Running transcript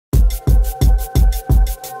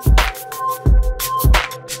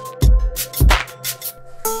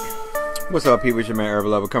What's up, people? It's your man,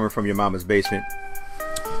 Herbal Lover, coming from your mama's basement.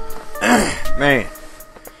 Man,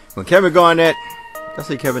 when Kevin Garnett, did I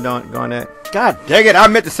say Kevin Garnett? God dang it, I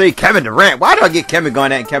meant to say Kevin Durant. Why do I get Kevin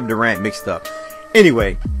Garnett and Kevin Durant mixed up?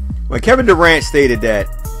 Anyway, when Kevin Durant stated that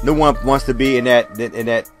no one wants to be in that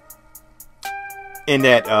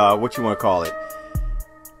what you want to call it,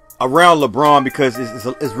 around LeBron because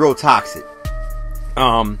it's real toxic.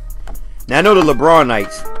 Now I know the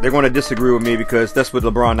LeBronites, they're going to disagree with me because that's what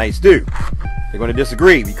LeBronites do. They're going to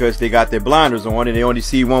disagree because they got their blinders on and they only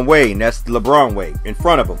see one way, and that's the LeBron way, in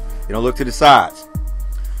front of them. They don't look to the sides.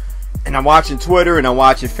 And I'm watching Twitter and I'm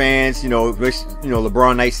watching fans,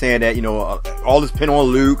 LeBronites saying that, all this pin on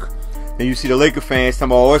Luke. Then you see the Laker fans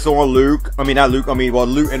talking about, oh, it's on Luke. I mean, not Luke. I mean, well,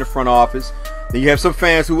 Luke in the front office. Then you have some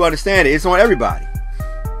fans who understand it. It's on everybody.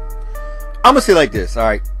 I'm going to say it like this, all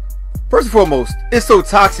right? First and foremost, it's so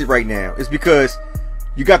toxic right now. It's because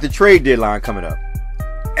you got the trade deadline coming up.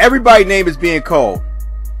 Everybody's name is being called.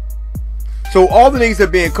 So all the names that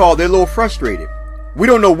are being called, they're a little frustrated. We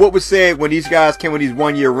don't know what was said when these guys came with these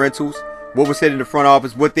one-year rentals. What was said in the front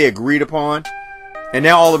office, what they agreed upon. And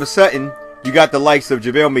now all of a sudden, you got the likes of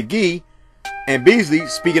JaVale McGee and Beasley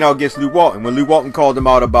speaking out against Luke Walton. When Luke Walton called them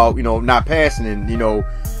out about, not passing and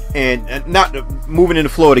not moving in the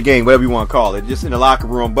flow of the game, whatever you want to call it, just in the locker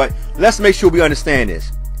room. But let's make sure we understand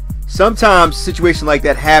this. Sometimes situations like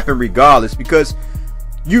that happen regardless because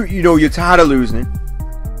you're tired of losing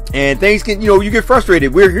and things can, you get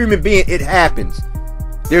frustrated. We're human beings. It happens.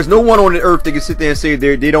 There's no one on the earth that can sit there and say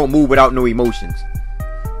they don't move without no emotions.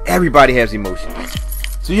 Everybody has emotions.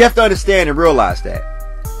 So you have to understand and realize that.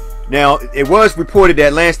 Now, it was reported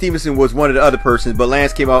that Lance Stevenson was one of the other persons, but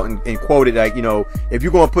Lance came out and quoted, like, if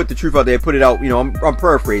you're going to put the truth out there, put it out, I'm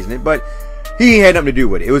paraphrasing it, but he had nothing to do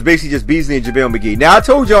with it. It was basically just Beasley and JaVale McGee. Now, I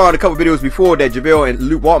told y'all in a couple videos before that JaVale and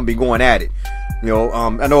Luke Walton be going at it. I know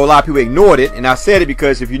a lot of people ignored it, and I said it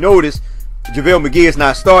because if you notice, JaVale McGee is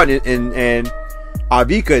not starting, and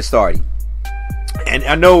Avika is starting. And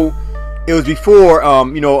I know it was before,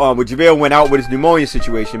 when JaVale went out with his pneumonia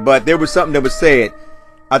situation, but there was something that was said.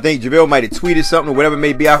 I think JaVale might have tweeted something or whatever it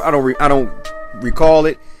may be. I don't recall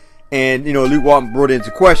it. And, Luke Walton brought it into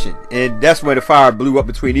question. And that's when the fire blew up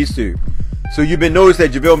between these two. So you've been noticed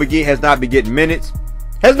that JaVale McGee has not been getting minutes.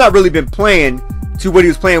 Has not really been playing to what he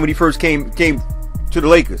was playing when he first came to the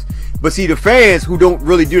Lakers. But see, the fans who don't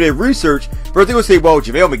really do their research, first they will say, well,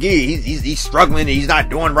 JaVale McGee, he's struggling, he's not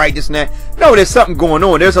doing right, this and that. No, there's something going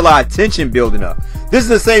on. There's a lot of tension building up. This is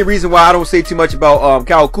the same reason why I don't say too much about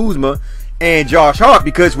Kyle Kuzma and Josh Hart,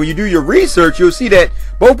 because when you do your research, you'll see that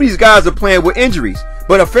both of these guys are playing with injuries.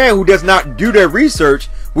 But a fan who does not do their research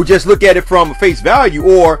will just look at it from face value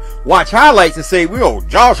or watch highlights and say, well,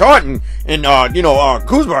 Josh Hart and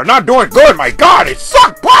Kuzma are not doing good. My God, it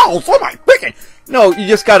sucked balls. Oh my freaking. No, you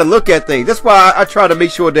just got to look at things. That's why I try to make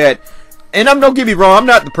sure that, and don't get me wrong, I'm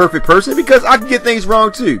not the perfect person because I can get things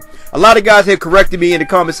wrong too. A lot of guys have corrected me in the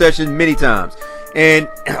comment section many times. And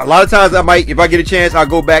a lot of times I might, if I get a chance, I'll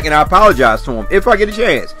go back and I apologize to them if I get a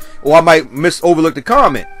chance. Or I might overlook the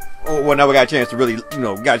comment. Or when I never got a chance to really,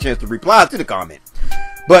 got a chance to reply to the comment.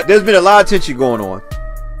 But there's been a lot of tension going on.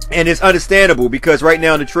 And it's understandable because right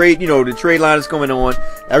now the trade line is going on.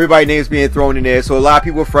 Everybody's names being thrown in there. So a lot of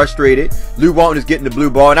people are frustrated. Luke Walton is getting the blue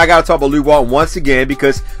ball. And I got to talk about Luke Walton once again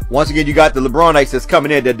because once again you got the LeBronites that's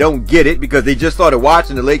coming in that don't get it because they just started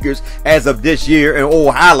watching the Lakers as of this year and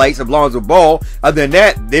old highlights of Lonzo Ball. Other than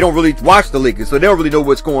that, they don't really watch the Lakers. So they don't really know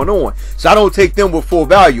what's going on. So I don't take them with full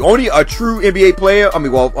value. Only a true NBA player,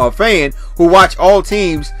 a fan who watch all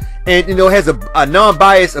teams and has a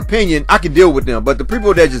non-biased opinion, I can deal with them. But the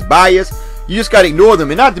people that are just biased, you just got to ignore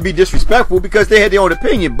them. And not to be disrespectful because they had their own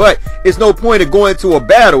opinion, but it's no point of going into a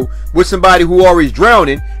battle with somebody who always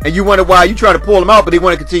drowning and you wonder why you try to pull them out but they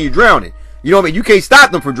want to continue drowning. You know what I mean? You can't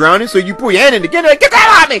stop them from drowning, so you put your hand in to get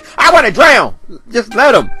that out of me. I want to drown. Just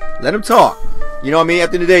let them talk. You know what I mean?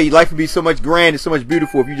 At the end of the day, life would be so much grand and so much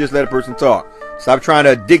beautiful if you just let a person talk. Stop trying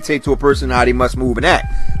to dictate to a person how they must move and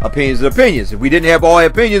act. Opinions are opinions. If we didn't have all our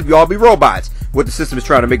opinions, we'd all be robots. What the system is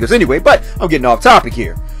trying to make us anyway. But I'm getting off topic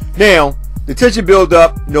here. Now, the tension build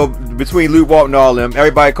up, between Luke Walton and all them.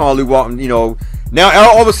 Everybody calling Luke Walton, Now,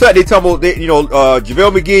 all of a sudden, they talking about,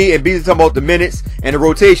 JaVale McGee and Beasley talking about the minutes and the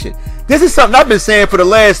rotation. This is something I've been saying for the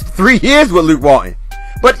last 3 years with Luke Walton.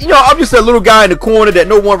 But, I'm just a little guy in the corner that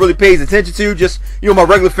no one really pays attention to. Just, my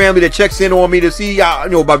regular family that checks in on me to see, my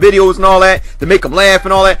videos and all that, to make them laugh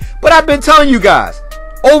and all that. But I've been telling you guys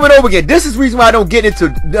over and over again, this is the reason why I don't get into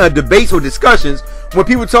debates or discussions when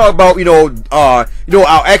people talk about, our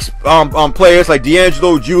ex players like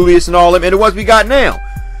D'Angelo, Julius, and all them, and the ones we got now.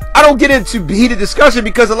 I don't get into heated discussion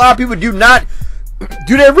because a lot of people do not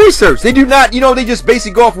do their research. They do not, they just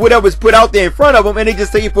basically go off whatever's put out there in front of them, and they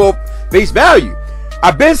just take it for face value.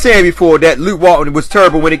 I've been saying before that Luke Walton was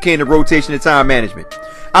terrible when it came to rotation and time management.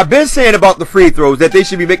 I've been saying about the free throws that they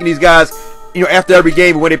should be making these guys, after every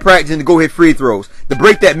game when they practice to go hit free throws, to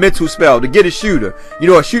break that mental spell, to get a shooter,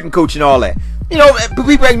 a shooting coach and all that.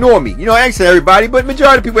 People ignore me. I ain't saying everybody, but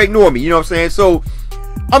majority of people ignore me. You know what I'm saying? So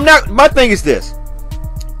my thing is this.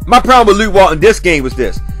 My problem with Luke Walton this game was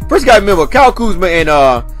this. First, you gotta remember, Kyle Kuzma and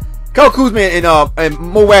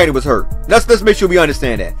Mo Wagner was hurt. Let's make sure we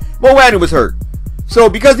understand that. Mo Wagner was hurt. So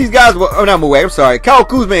because these guys were, not Mo Wagner, I'm sorry, Kyle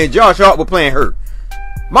Kuzma and Josh Hart were playing hurt.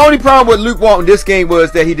 My only problem with Luke Walton this game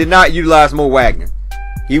was that he did not utilize Mo Wagner.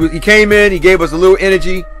 He came in, he gave us a little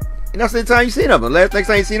energy, and that's the time you seen him. Next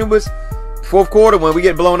time you seen him was fourth quarter when we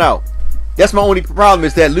get blown out. That's my only problem,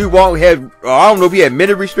 is that Luke Walton had, I don't know if he had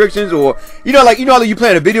minute restrictions, or like you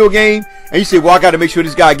playing a video game and you say, well, I got to make sure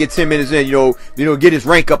this guy gets 10 minutes in, get his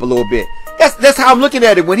rank up a little bit. That's how I'm looking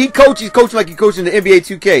at it. When he coaches, he's coaching like he's coaching the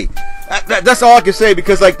NBA 2K. That's all I can say,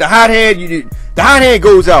 because like the hot hand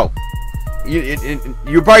goes out.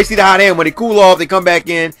 You probably see the hot hand when they cool off, they come back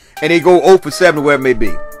in and they go 0 for 7 or whatever it may be.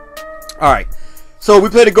 All right, so we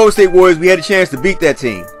played the Golden State Warriors. We had a chance to beat that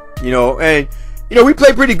team, and we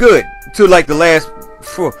played pretty good to like the last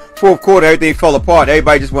fourth quarter. Everything fell apart.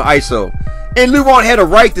 Everybody just went ISO, and Luke Walton had a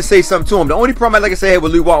right to say something to him. The only problem, like I said, I had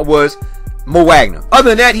with Luke Walton was Mo Wagner. Other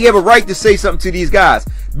than that, he had a right to say something to these guys.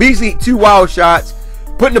 Beasley, 2 wild shots,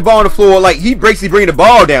 putting the ball on the floor, like he basically bringing the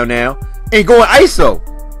ball down now and going ISO.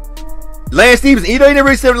 Lance Stevens, he didn't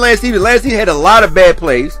really say to Lance Stevens. Lance Stevens had a lot of bad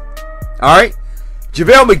plays. All right,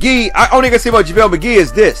 JaVale McGee. I only gonna say about JaVale McGee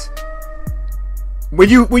is this: when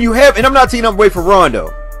you have, and I'm not taking away from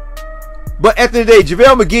Rondo, but at the end of the day,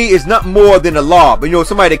 JaVale McGee is nothing more than a lob.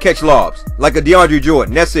 Somebody that catch lobs, like a DeAndre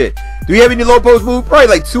Jordan. That's it. Do you have any low post move? Probably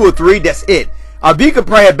like 2 or 3. That's it. Abika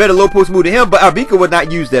probably had better low post move than him, but Abika was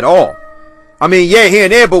not used at all. I mean, yeah, here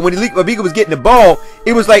and there, but when Abika was getting the ball,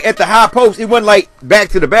 it was like at the high post. It wasn't like back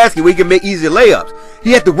to the basket where he could make easy layups.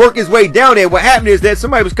 He had to work his way down there. What happened is that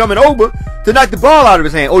somebody was coming over to knock the ball out of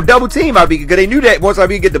his hand or double team Abika, because they knew that once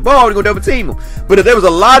Abika get the ball, they're going to double team him. But there was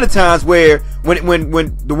a lot of times where when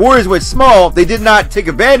the Warriors went small, they did not take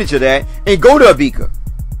advantage of that and go to Abika.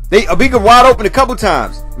 Abika wide open a couple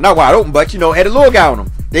times. Not wide open, but, had a little guy on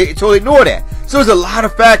him. They totally ignore that. So there's a lot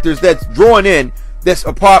of factors that's drawing in. That's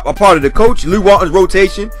a part of the coach, Luke Walton's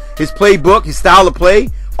rotation, his playbook, his style of play,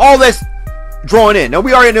 all that's drawing in. Now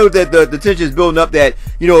we already know that the tension is building up. That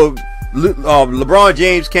LeBron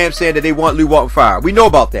James camp saying that they want Luke Walton fired. We know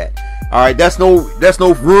about that. All right, that's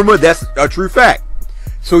no rumor. That's a true fact.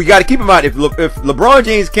 So you got to keep in mind, if LeBron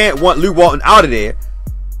James can't want Luke Walton out of there,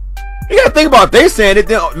 you got to think about if they're saying it.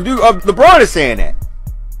 Then LeBron is saying that.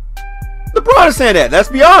 LeBron is saying that. Let's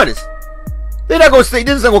be honest. They're not going to say,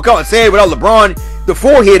 this isn't going to come and say it without LeBron, the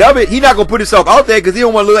forehead of it. He's not going to put himself out there because he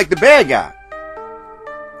don't want to look like the bad guy.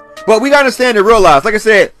 But we got to understand and realize, like I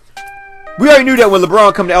said, we already knew that when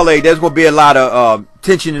LeBron come to LA, there's going to be a lot of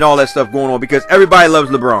tension and all that stuff going on, because everybody loves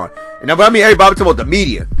LeBron. And I mean everybody, I'm talking about the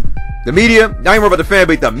media. The media, not even about the fan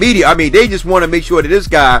base, the media. I mean, they just want to make sure that this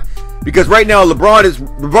guy, because right now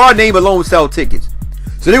LeBron name alone sell tickets.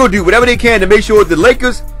 So they're going to do whatever they can to make sure the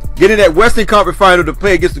Lakers get in that Western Conference final to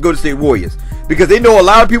play against the Golden State Warriors. Because they know a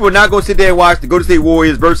lot of people are not going to sit there and watch the Golden State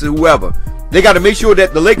Warriors versus whoever. They got to make sure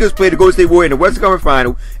that the Lakers play the Golden State Warriors in the Western Conference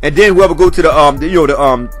final, and then whoever go to the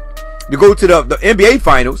NBA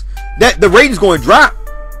finals, that the ratings going to drop,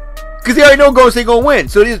 because they already know Golden State going to win.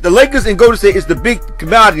 So the Lakers and Golden State is the big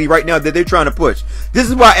commodity right now that they're trying to push. This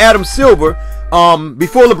is why Adam Silver,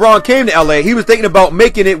 before LeBron came to LA, he was thinking about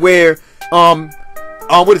making it where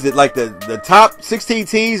what is it, like the top 16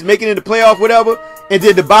 teams making it in the playoff, whatever, and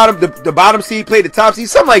then the bottom seed play the top seed,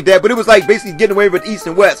 something like that. But it was like basically getting away with East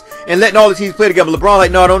and West and letting all the teams play together. LeBron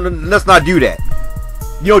like, no, let's not do that.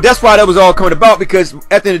 That's why that was all coming about, because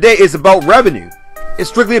at the end of the day, it's about revenue. It's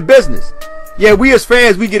strictly a business. Yeah, we as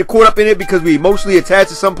fans, we get caught up in it because we emotionally attached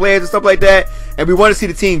to some players and stuff like that, and we want to see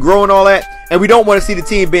the team grow and all that, and we don't want to see the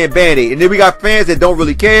team being band-aid. And then we got fans that don't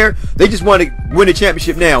really care. They just want to win the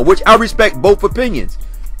championship now, which I respect both opinions.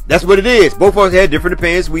 That's what it is. Both of us had different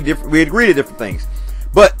opinions. We agree to different things.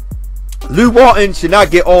 But Luke Walton should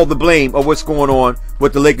not get all the blame of what's going on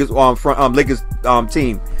with the Lakers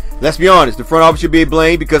team. Let's be honest. The front office should be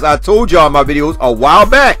blamed, because I told y'all in my videos a while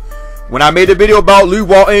back when I made a video about Luke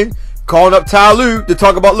Walton calling up Ty Lue to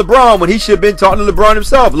talk about LeBron when he should have been talking to LeBron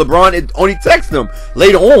himself. LeBron only texted him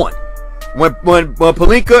later on. When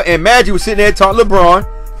Pelinka and Magic was sitting there talking to LeBron,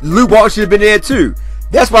 Luke Walton should have been there too.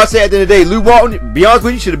 That's why I say at the end of the day, Luke Walton, be honest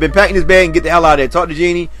with you, should have been packing his bag and get the hell out of there. Talk to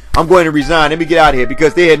Jeannie. I'm going to resign. Let me get out of here,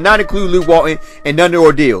 because they had not included Luke Walton in none of their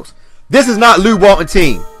ordeals. This is not Luke Walton's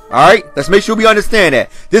team. All right, let's make sure we understand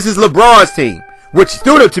that. This is LeBron's team, which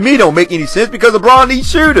still to me don't make any sense, because LeBron needs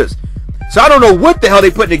shooters. So I don't know what the hell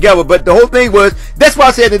they putting together, but the whole thing was, that's why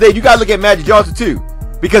I said today, you got to look at Magic Johnson too.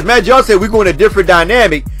 Because Magic Johnson said, we're going a different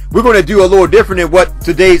dynamic. We're going to do a little different than what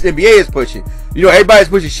today's NBA is pushing. You know, everybody's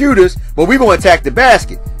pushing shooters, but we're going to attack the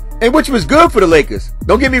basket. And which was good for the Lakers.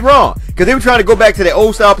 Don't get me wrong. Because they were trying to go back to that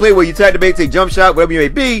old style play where you attack the basket, take jump shot, whatever you may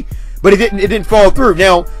be. But it didn't fall through.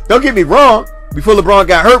 Now, don't get me wrong. Before LeBron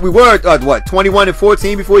got hurt, we were,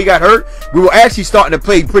 21-14 before he got hurt. We were actually starting to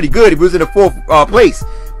play pretty good. It was in the fourth place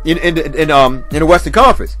in the Western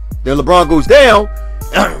Conference. Then LeBron goes down.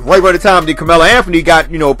 Right by the time that Carmelo Anthony got,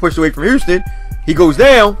 pushed away from Houston, he goes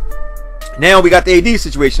down. Now we got the AD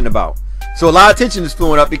situation about. So a lot of tension is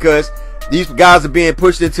flowing up, because these guys are being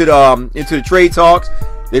pushed into the trade talks.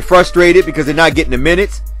 They're frustrated because they're not getting the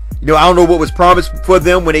minutes. I don't know what was promised for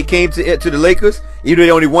them when they came to the Lakers. Even though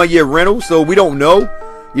they only 1 year rental, so we don't know.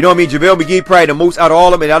 You know what I mean? JaVale McGee probably the most out of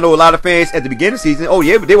all of them. And I know a lot of fans at the beginning of the season, oh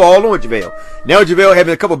yeah, but they were all on JaVale. Now JaVale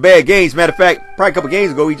having a couple bad games. Matter of fact, probably a couple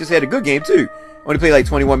games ago, he just had a good game too. Only played like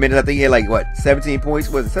 21 minutes. I think he had 17 points?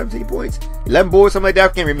 Was it 17 points? 11 boards, something like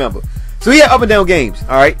that. I can't remember. So he had up and down games,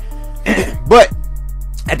 all right? But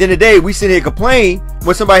at the end of the day, we sit here and complain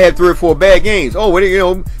when somebody had 3 or 4 bad games. Oh,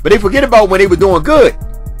 but they forget about when they were doing good.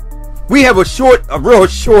 We have a real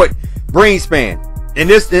short brain span. In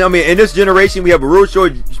this generation, we have a real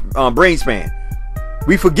short brain span.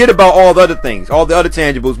 We forget about all the other things, all the other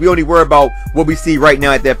tangibles. We only worry about what we see right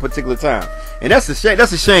now at that particular time. And that's a shame.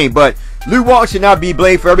 That's a shame. But Luke Walton should not be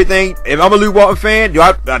blamed for everything. If I'm a Luke Walton fan, do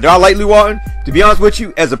I like Luke Walton? To be honest with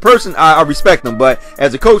you, as a person, I respect him. But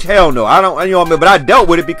as a coach, hell no. I don't. But I dealt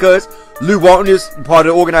with it because Luke Walton is part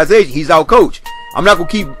of the organization. He's our coach. I'm not gonna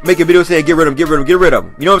keep making videos saying get rid of him, get rid of him, get rid of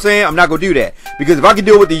him. You know what I'm saying? I'm not gonna do that, because if I can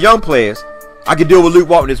deal with the young players, I can deal with Luke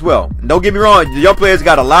Walton as well. And don't get me wrong, the young players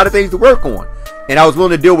got a lot of things to work on. And I was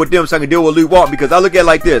willing to deal with them so I can deal with Luke Walton, because I look at it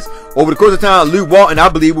like this. Over the course of time, Luke Walton, I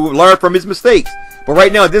believe, will learn from his mistakes. But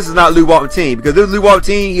right now, this is not Luke Walton's team. Because if this was Luke Walton's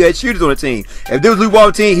team, he had shooters on the team. If this was Luke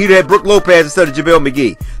Walton's team, he'd have Brook Lopez instead of JaVale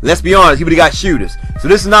McGee. Let's be honest, he would have got shooters. So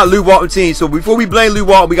this is not Luke Walton's team. So before we blame Luke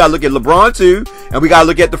Walton, we got to look at LeBron too. And we got to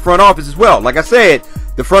look at the front office as well. Like I said,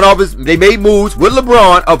 the front office, they made moves with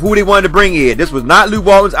LeBron of who they wanted to bring in. This was not Luke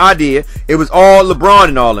Walton's idea. It was all LeBron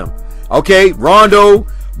and all them. Okay, Rondo,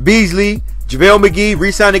 Beasley, JaVale McGee,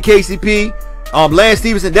 re-signing KCP, Lance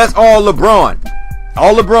Stevenson, that's all LeBron.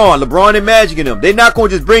 All LeBron and Magic in them. They're not going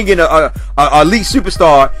to just bring in a elite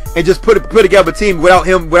superstar and just put together a team without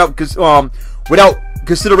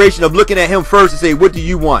consideration of looking at him first and say, what do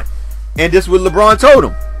you want? And this is what LeBron told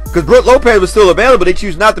him. Because Brook Lopez was still available, they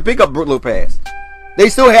choose not to pick up Brook Lopez. They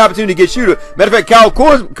still have opportunity to get shooter. Matter of fact, Kyle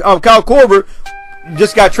Korver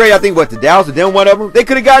just got traded, I think, to Dallas or then one of them. They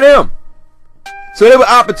could have got him. So there were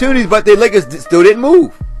opportunities, but the Lakers still didn't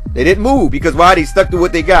move. They didn't move because why? They stuck to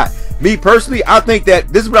what they got. Me personally, I think that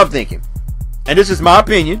this is what I'm thinking, and this is my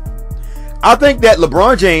opinion. I think that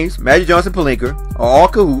LeBron James, Magic Johnson, Pelinka are all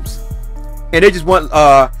cahoots, and they just want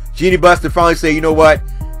Jeannie Buss to finally say, you know what,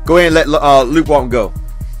 go ahead and let Luke Walton go.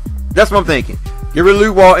 That's what I'm thinking. Get rid of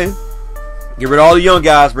Luke Walton, get rid of all the young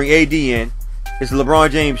guys, bring AD in. It's the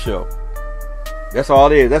LeBron James show. That's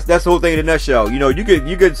all it is. That's the whole thing in a nutshell. You know, you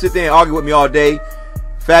could sit there and argue with me all day.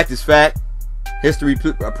 Fact is fact. History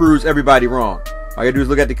proves everybody wrong. All you gotta do is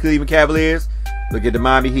look at the Cleveland Cavaliers, look at the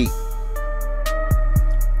Miami Heat.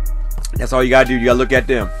 That's all you gotta do. You gotta look at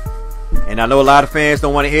them. And I know a lot of fans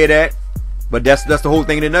don't want to hear that, but that's the whole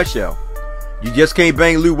thing in a nutshell. You just can't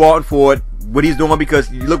bang Luke Walton for what he's doing,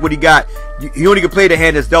 because you look what he got. He only can play the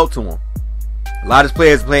hand that's dealt to him. A lot of his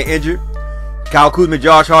players are playing injured. Kyle Kuzma,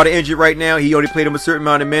 Josh Hart injured right now. He only played him a certain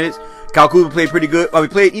amount of minutes. Kyle Kuzma played pretty good. I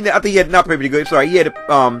think he had not played pretty good. Sorry,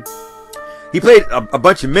 he played a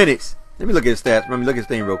bunch of minutes. Let me look at his stats. Let me look at his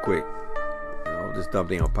thing real quick. This dumb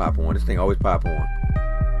thing will pop on. This thing always pop on.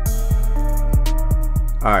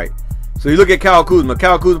 Alright. So you look at Kyle Kuzma.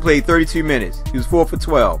 Kyle Kuzma played 32 minutes. He was 4 for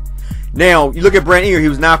 12. Now, you look at Brandon Ingram. He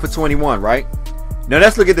was 9 for 21, right? Now,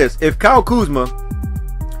 let's look at this. If Kyle Kuzma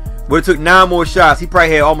would have took 9 more shots, he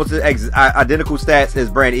probably had almost identical stats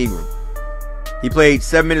as Brandon Ingram. He played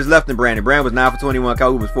 7 minutes left than Brandon. Brandon was 9 for 21.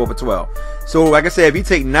 Kyle Kuzma was 4 for 12. So, like I said, if he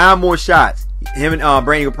take 9 more shots, him and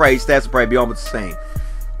Brandon Ingram stats would probably be almost the same.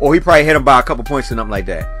 Or he probably hit him by a couple points or something like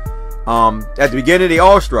that. At the beginning, they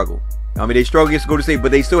all struggled. I mean, they struggled against Golden State,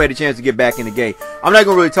 but they still had a chance to get back in the game. I'm not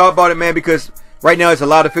going to really talk about it, man, because right now it's a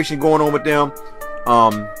lot of fiction going on with them.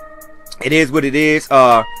 It is what it is.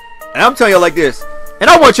 And I'm telling y'all like this. And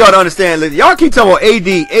I want y'all to understand, y'all keep talking about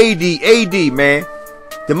AD, man.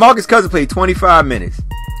 DeMarcus Cousins played 25 minutes.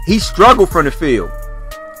 He struggled from the field,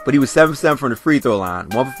 but he was 7-7 from the free throw line,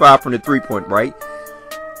 1 for 5 from the 3-point, right?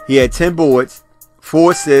 He had 10 boards,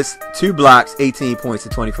 4 assists, 2 blocks, 18 points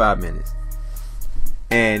in 25 minutes.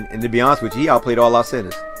 And to be honest with you, he outplayed all our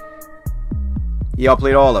centers. He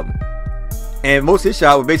outplayed all of them. And most of his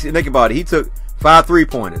shots were basically, think about it, he took 5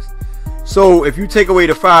 3-pointers. So if you take away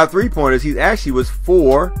the 5 3-pointers, he actually was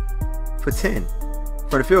 4 for 10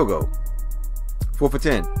 for the field goal. 4 for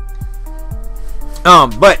 10.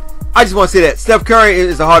 But I just want to say that Steph Curry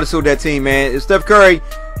is the hardest of that team, man. If Steph Curry,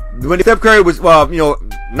 when Steph Curry was,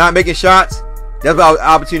 not making shots, that's our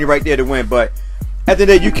opportunity right there to win. But at the end of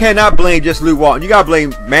the day, you cannot blame just Luke Walton. You got to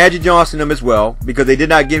blame Magic Johnson them as well, because they did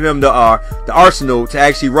not give him the arsenal to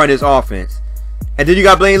actually run his offense. And then you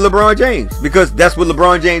got to blame LeBron James, because that's what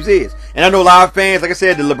LeBron James is. And I know a lot of fans, like I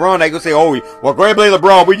said, the LeBron, they gonna say, "Oh, well, go ahead and blame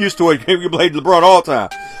LeBron. We're used to it. We blame LeBron all the time."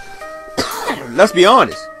 Let's be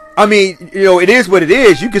honest. I mean, it is what it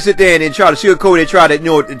is. You can sit there and try to sugarcoat it, try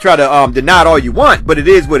to deny it all you want, but it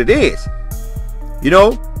is what it is.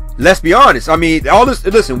 Let's be honest. I mean, all this.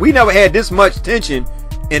 Listen, we never had this much tension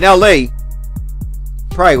in LA.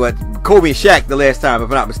 Probably what Kobe and Shaq the last time, if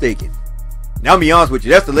I'm not mistaken. Now, I'll be honest with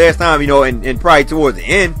you. That's the last time, and probably towards the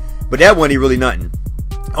end. But that wasn't really nothing.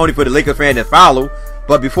 Only for the Lakers fan that follow.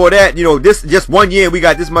 But before that, this just 1 year, we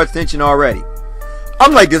got this much tension already.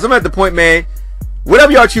 I'm like this. I'm at the point, man.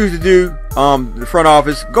 Whatever y'all choose to do, the front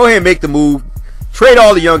office, go ahead and make the move. Trade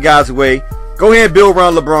all the young guys away. Go ahead and build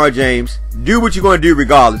around LeBron James. Do what you're going to do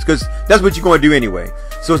regardless, because that's what you're going to do anyway.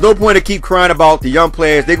 So there's no point to keep crying about the young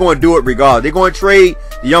players. They're going to do it regardless. They're going to trade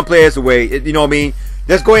the young players away. You know what I mean?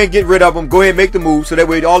 Let's go ahead and get rid of them. Go ahead and make the move, so that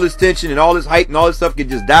way all this tension and all this hype and all this stuff can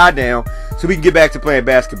just die down, so we can get back to playing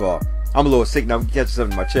basketball. I'm a little sick now. I'm catching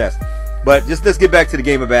something in my chest. But just let's get back to the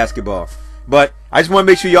game of basketball. But I just want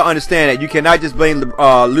to make sure y'all understand that you cannot just blame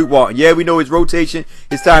Luke Walton. Yeah, we know his rotation,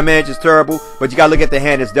 his time management is terrible, but you got to look at the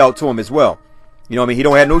hand that's dealt to him as well. You know what I mean? He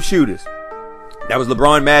don't have no shooters. That was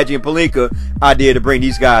LeBron, Magic, and Pelinka idea to bring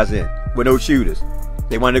these guys in with no shooters.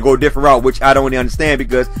 They wanted to go a different route, which I don't really understand,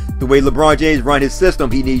 because the way LeBron James run his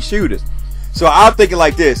system, he needs shooters. So I'm thinking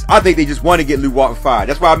like this. I think they just want to get Luke Walton fired.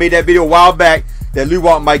 That's why I made that video a while back that Luke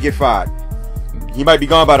Walton might get fired. He might be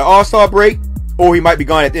gone by the All-Star break, or he might be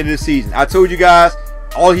gone at the end of the season. I told you guys,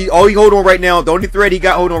 all he hold on right now, the only thread he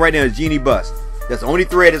got hold on right now is Genie Bus. That's the only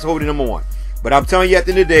thread that's holding him on. But I'm telling you, at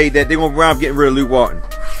the end of the day, that they're going to round up getting rid of Luke Walton.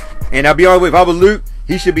 And I'll be honest with you, if I was Luke,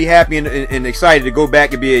 he should be happy and excited to go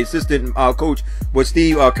back and be an assistant coach with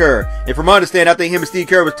Steve Kerr. And from my understanding, I think him and Steve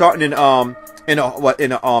Kerr was talking in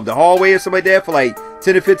the hallway or something like that for like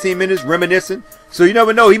 10 to 15 minutes, reminiscing. So you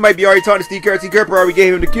never know, he might be already talking to Steve Kerr. Steve Kerr probably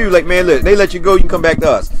gave him the cue, like, man, look, they let you go, you can come back to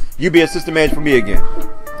us. You be assistant manager for me again.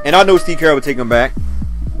 And I know Steve Kerr would take him back,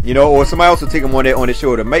 or somebody else will take him on their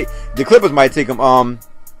shoulder. The Clippers might take him.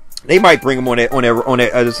 They might bring him on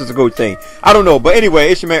that assistant coach thing. I don't know. But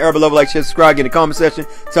anyway, it's your man Urban Lover. Like, share, subscribe, get in the comment section.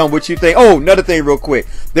 Tell them what you think. Oh, another thing real quick.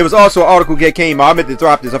 There was also an article that came out. I meant to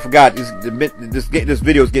drop this. I forgot. This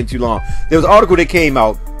video is getting too long. There was an article that came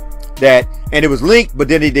out and it was linked, but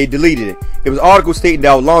then they deleted it. It was an article stating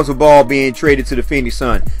that Lonzo Ball being traded to the Phoenix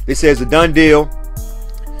Suns. They say it's a done deal.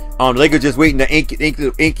 The Lakers just waiting to ink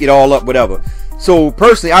it all up, whatever. So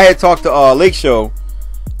personally, I had talked to Lake Show.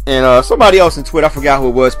 And somebody else on Twitter, I forgot who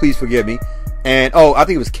it was. Please forgive me. And I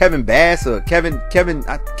think it was Kevin Bass or Kevin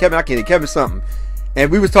something. And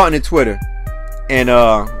we was talking on Twitter. And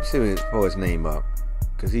let me see if I can pull his name up,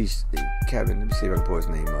 because he's Kevin. Let me see if I can pull his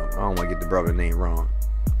name up. I don't want to get the brother's name wrong.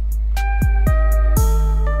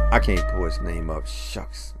 I can't pull his name up.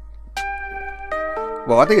 Shucks.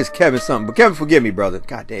 Well, I think it's Kevin something. But Kevin, forgive me, brother.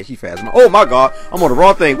 God damn, she fast. Oh my God, I'm on the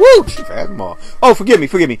wrong thing. Woo, she fast. Oh, forgive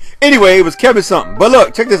me. Anyway, it was Kevin something. But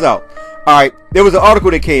look, check this out. All right, there was an article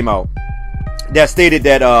that came out that stated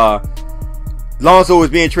that Lonzo was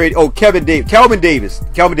being traded. Oh, Calvin Davis.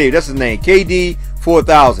 That's his name.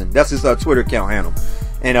 KD4000. That's his Twitter account handle.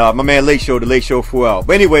 And my man Lake Show, the Lake Show 4L.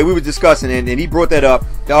 But anyway, we were discussing, and he brought that up,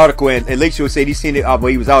 the article, and Lake Show said he seen it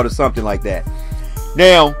when he was out or something like that.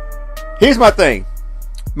 Now, here's my thing.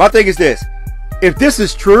 My thing is this. If this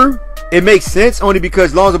is true, it makes sense only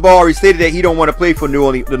because Lonzo Ball already stated that he don't want to play for the New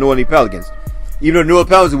Orleans Pelicans. Even though the New Orleans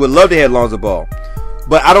Pelicans would love to have Lonzo Ball.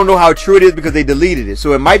 But I don't know how true it is because they deleted it.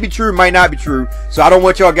 So it might be true, it might not be true. So I don't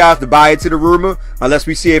want y'all guys to buy into the rumor unless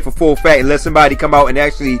we see it for full fact, unless somebody come out and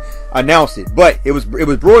actually announce it. But it was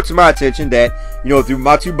brought to my attention that, through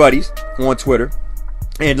my two buddies on Twitter,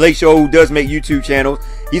 and Lake Show, who does make YouTube channels,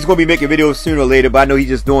 he's going to be making videos sooner or later, but I know he's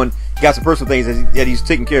just got some personal things that he's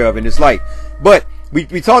taking care of in his life. But we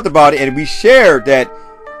talked about it, and we shared that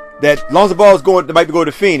Lonzo Ball might be going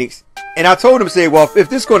to Phoenix, And I told him, say, well, if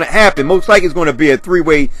this is going to happen, most likely it's going to be a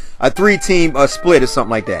three-team split or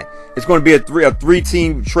something like that. It's going to be a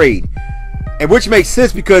three-team trade, and which makes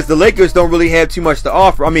sense because the Lakers don't really have too much to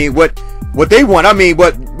offer. I mean, what they want. I mean,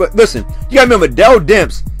 but listen, you got to remember, Dell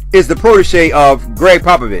Demps is the protege of Greg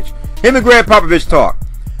Popovich. Him and Greg Popovich talk.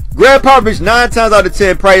 Greg Popovich 9 times out of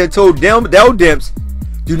 10 probably told Dell Demps,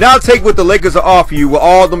 do not take what the Lakers are offering you with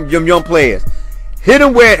all them young players. Hit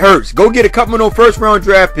them where it hurts. Go get a couple of those first-round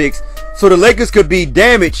draft picks so the Lakers could be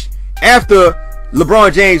damaged after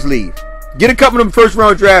LeBron James leave. Get a couple of them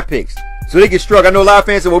first-round draft picks so they get struck. I know a lot of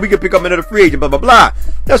fans say, well, we could pick up another free agent, blah, blah, blah.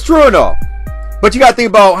 That's true and all. But you got to think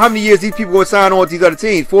about how many years these people will sign on with these other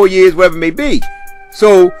teams. 4 years, whatever it may be.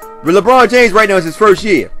 So, LeBron James right now is his first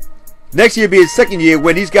year. Next year will be his second year.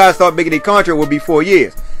 When these guys start making their contract, will be 4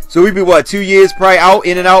 years. So we'd be, what, 2 years probably out,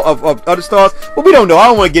 in and out of other stars? But we don't know. I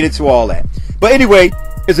don't want to get into all that. But anyway,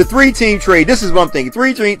 it's a 3-team trade. This is what I'm thinking.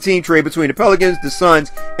 3-team trade between the Pelicans, the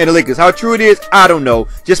Suns, and the Lakers. How true it is, I don't know.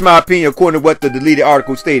 Just my opinion according to what the deleted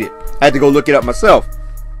article stated. I had to go look it up myself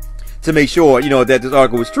to make sure, you know, that this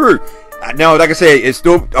article was true. Now, like I said, it's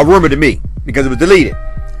still a rumor to me because it was deleted.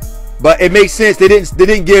 But it makes sense. They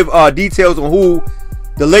didn't give details on who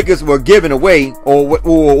the Lakers were giving away or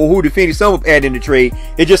who the Phoenix Suns added in the trade.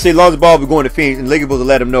 It just said Lonzo Ball was going to Phoenix and the Lakers supposed to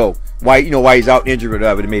let him know why he's out injured or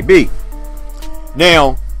whatever it may be.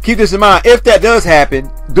 Now, keep this in mind. If that does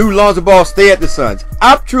happen, do Lonzo Ball stay at the Suns?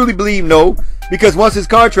 I truly believe no, because once his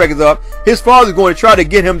contract is up, his father's going to try to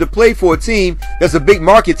get him to play for a team that's a big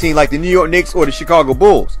market team like the New York Knicks or the Chicago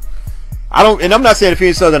Bulls. And I'm not saying the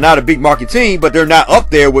Phoenix Suns are not a big market team, but they're not up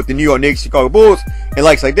there with the New York Knicks, Chicago Bulls, and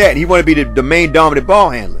likes like that. And he want to be the main dominant ball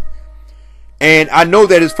handler. And I know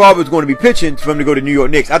that his father is going to be pitching for him to go to New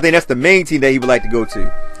York Knicks. I think that's the main team that he would like to go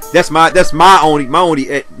to. That's my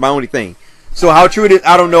only thing. So how true it is,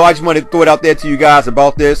 I don't know. I just want to throw it out there to you guys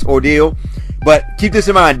about this ordeal. But keep this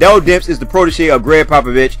in mind. Dell Demps is the protege of Greg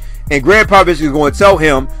Popovich, and Greg Popovich is going to tell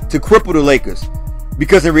him to cripple the Lakers.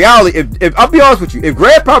 Because in reality, if I'll be honest with you, if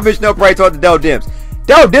Greg Popovich never probably talked to Dell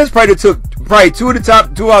Demps probably took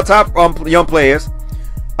two of our top young players,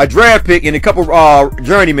 a draft pick, and a couple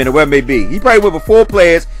journeymen or whatever it may be. He probably went with 4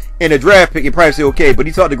 players and a draft pick and probably say okay. But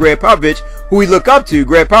he talked to Greg Popovich, who he looked up to.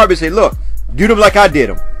 Greg Popovich said, look, do them like I did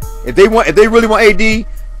them. If they really want AD,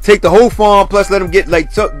 take the whole farm plus let them get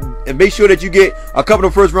and make sure that you get a couple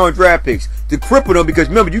of first-round draft picks to cripple them, because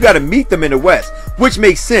remember, you got to meet them in the West, which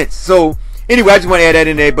makes sense. So anyway, I just want to add that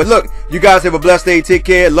in there. But look, you guys have a blessed day. Take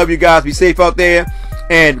care. Love you guys. Be safe out there.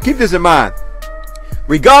 And keep this in mind.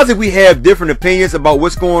 Regardless if we have different opinions about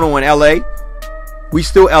what's going on in LA, we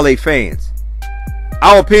still LA fans.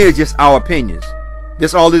 Our opinion is just our opinions.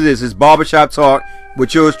 That's all it is. It's barbershop talk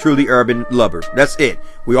with yours truly, Urban Lover. That's it.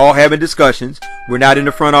 We all having discussions. We're not in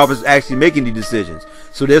the front office actually making the decisions.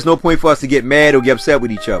 So there's no point for us to get mad or get upset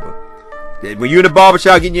with each other. When you're in the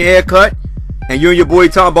barbershop getting your hair cut, and you and your boy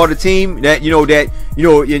talking about a team that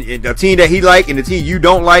a team that he like and the team you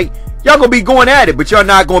don't like, y'all gonna be going at it, but y'all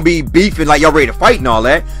not gonna be beefing like y'all ready to fight and all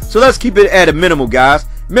that. So let's keep it at a minimum, guys.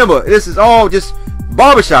 Remember, this is all just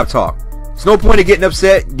barbershop talk. There's no point in getting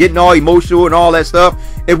upset, getting all emotional and all that stuff.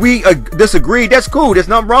 If we disagree, that's cool. There's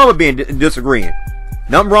nothing wrong with being disagreeing.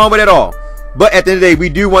 Nothing wrong with it at all. But at the end of the day, we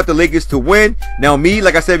do want the Lakers to win. Now, me,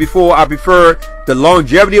 like I said before, I prefer the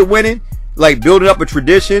longevity of winning, like building up a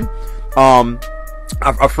tradition. A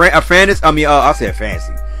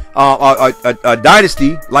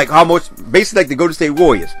dynasty, like how much, basically like the Golden State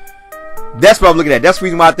Warriors. That's what I'm looking at. That's the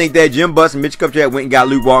reason why I think that Jim Buss and Mitch Kupchak went and got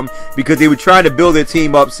Luke Walton, because they were trying to build their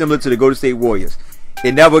team up similar to the Golden State Warriors.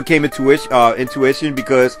 It never came into intuition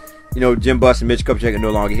because, Jim Buss and Mitch Kupchak are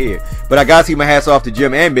no longer here. But I gotta take my hats off to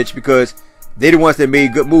Jim and Mitch, because they're the ones that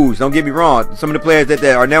made good moves. Don't get me wrong. Some of the players that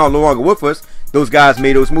are now no longer with us, those guys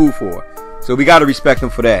made those moves for. So we gotta respect them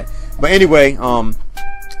for that. But anyway,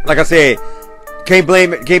 like I said, can't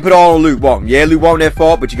put it all on Luke Walton. Yeah, Luke Walton at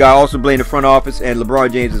fault, but you gotta also blame the front office and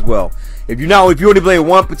LeBron James as well. If you only blame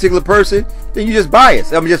one particular person, then you just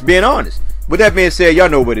biased. I'm just being honest. With that being said, y'all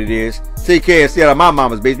know what it is. Take care and stay out of my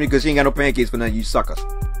mama's basement, because she ain't got no pancakes for none of you suckers.